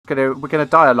we're gonna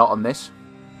die a lot on this.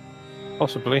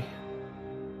 Possibly.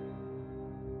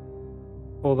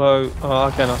 Although,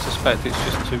 again, I suspect it's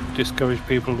just to discourage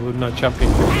people with no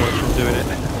championship points from doing it.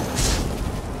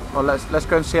 Well, let's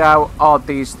go and see how hard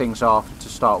these things are to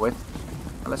start with.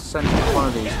 Let's send one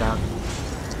of these down.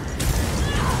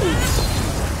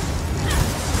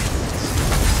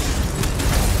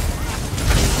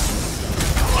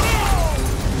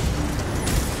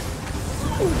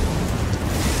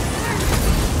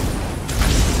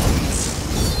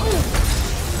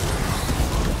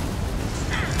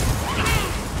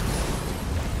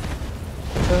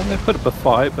 They put up a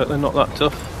fight, but they're not that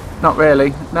tough. Not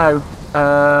really, no.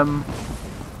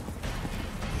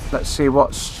 Let's see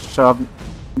what's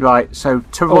right. So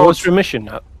towards. Oh, what's your mission?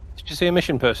 Did you see a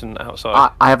mission person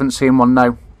outside? I haven't seen one.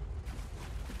 No.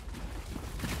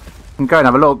 I can go and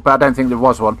have a look, but I don't think there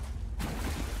was one.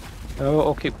 Oh,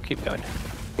 I'll keep going.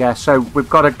 Yeah. So we've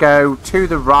got to go to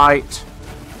the right.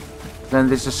 Then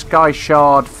there's a sky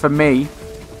shard for me.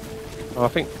 Oh, I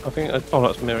think. Oh,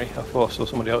 that's Miri. I thought I saw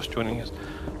somebody else joining us.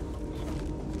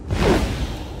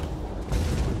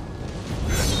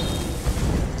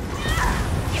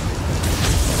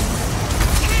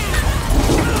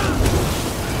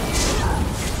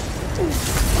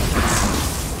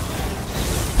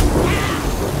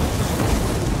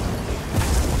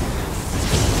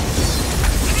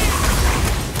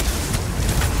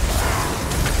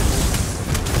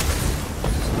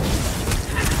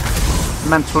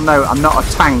 Mental note: I'm not a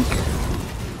tank.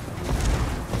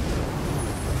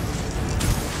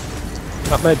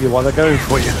 That may be why they're going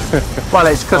for you. Well,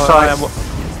 it's because I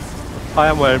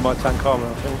am wearing my tank armour,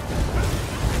 I think.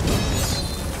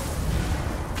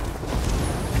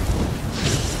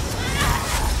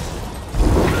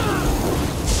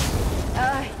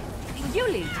 You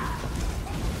lead.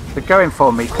 They're going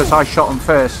for me because I shot them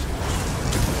first.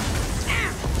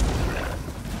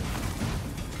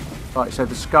 Right, so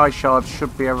the sky shard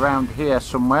should be around here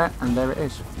somewhere, and there it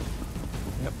is.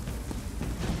 Yep.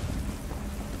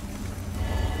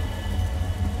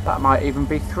 That might even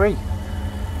be 3. I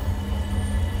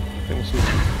think this is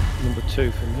number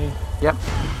 2 for me. Yep,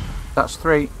 that's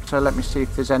 3. So let me see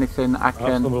if there's anything I That's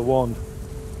can. number 1.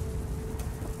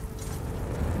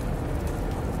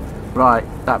 Right,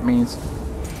 that means.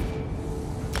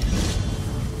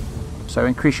 So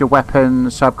increase your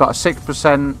weapons. So I've got a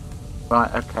 6%.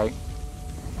 Right, okay.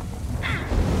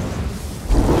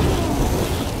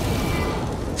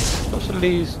 Lots of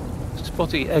these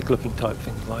spotty egg-looking type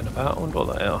things lying about. I wonder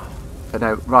what they are. I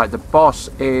know. Right, the boss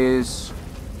is.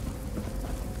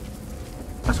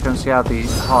 Let's go and see how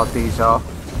hard these are.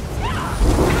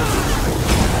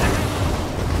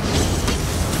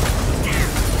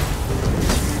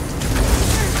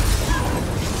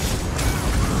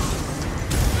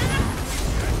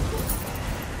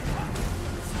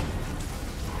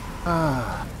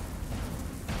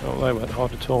 Oh, they weren't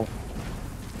hard at all.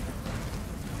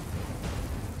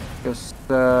 Just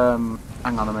hang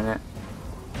on a minute.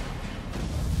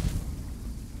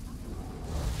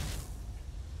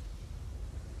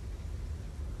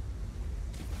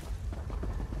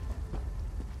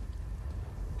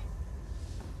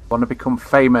 Want to become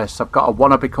famous. I've got to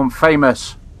want to become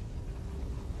famous.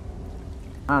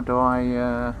 How do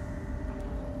I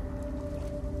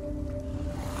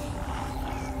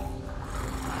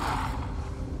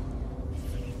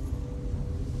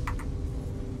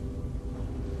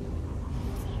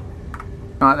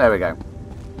Right, there we go.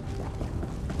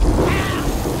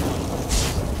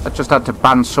 I just had to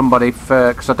ban somebody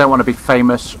because I don't want to be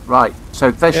famous. Right,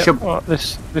 so this should. Right,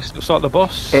 this looks like the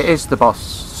boss. It is the boss.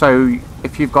 So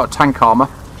if you've got tank armor.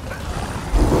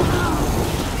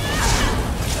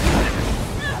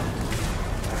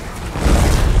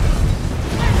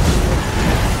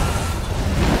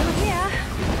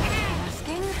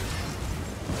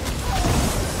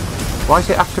 Why is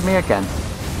it after me again?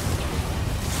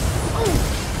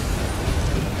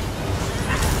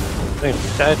 I think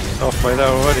he's dead. He's halfway there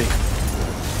already.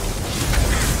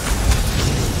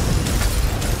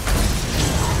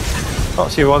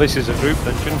 Can't see why this is a group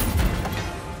dungeon.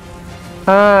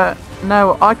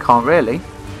 No, I can't really.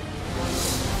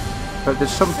 But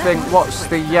there's something. What's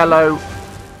the yellow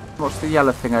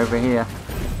thing over here?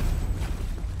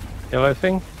 Yellow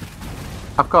thing?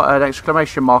 I've got an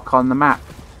exclamation mark on the map.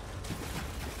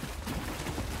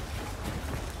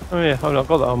 Oh yeah, I've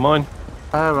got that on mine.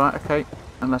 Oh right, okay.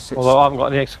 Unless it's. Although I haven't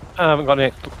got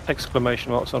any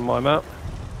exclamation marks on my map.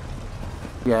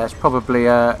 Yeah, it's probably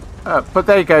but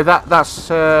there you go. That's.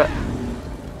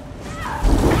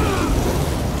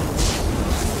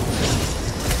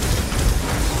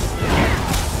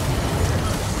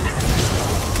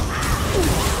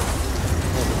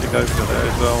 big ogre there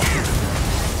as well.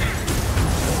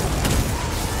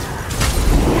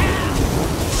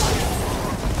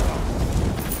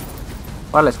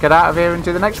 Well, let's get out of here and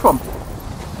do the next one.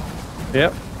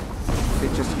 Yep.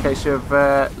 It's just a case of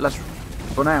let's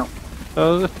run out.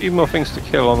 Oh, there's a few more things to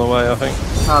kill on the way, I think.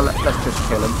 Oh, let's just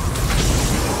kill them.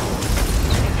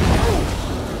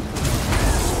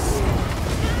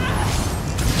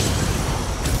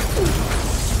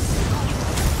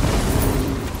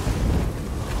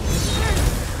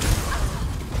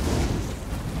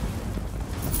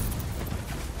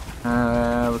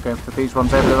 We're going for these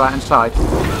ones over the right hand side.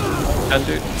 Can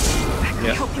do.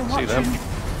 Yeah, see them.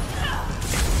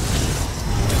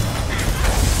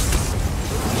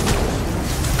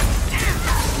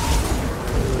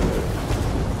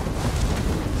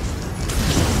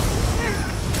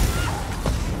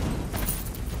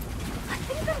 I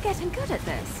think I'm getting good at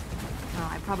this. Oh,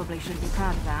 I probably shouldn't be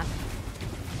proud of that.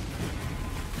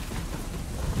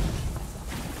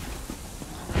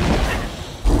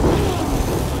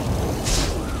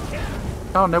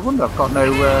 Oh, no wonder I've got no...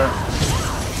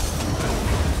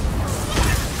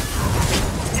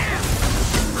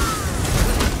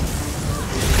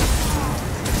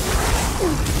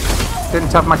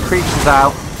 Didn't have my creatures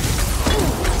out.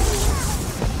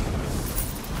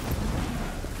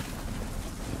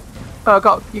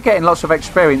 Oh, you're getting lots of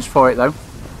experience for it, though.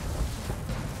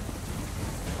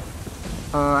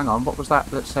 Hang on, what was that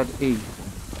said E?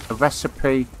 A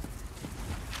recipe.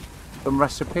 Some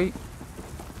recipe?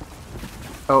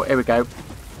 Oh, here we go.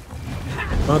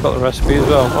 I got the recipe as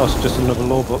well. Oh, it's just another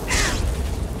law book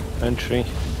entry.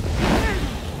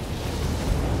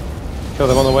 Kill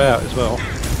them on the way out as well.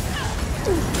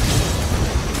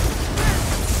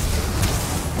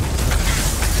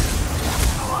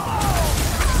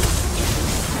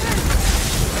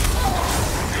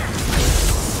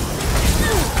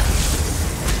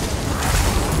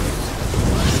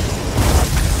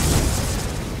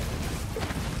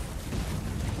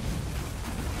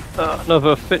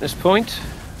 Another fitness point.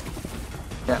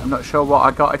 Yeah, I'm not sure what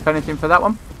I got, if anything, for that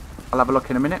one. I'll have a look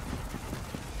in a minute.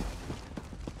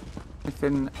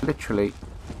 Anything, literally.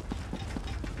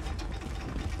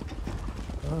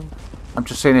 I'm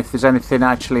just seeing if there's anything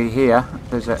actually here.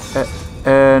 There's a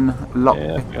urn, lock.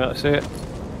 Yeah, that's it.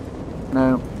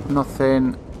 No,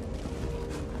 nothing.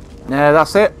 No,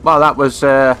 that's it. Well, that was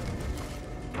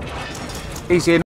easy enough.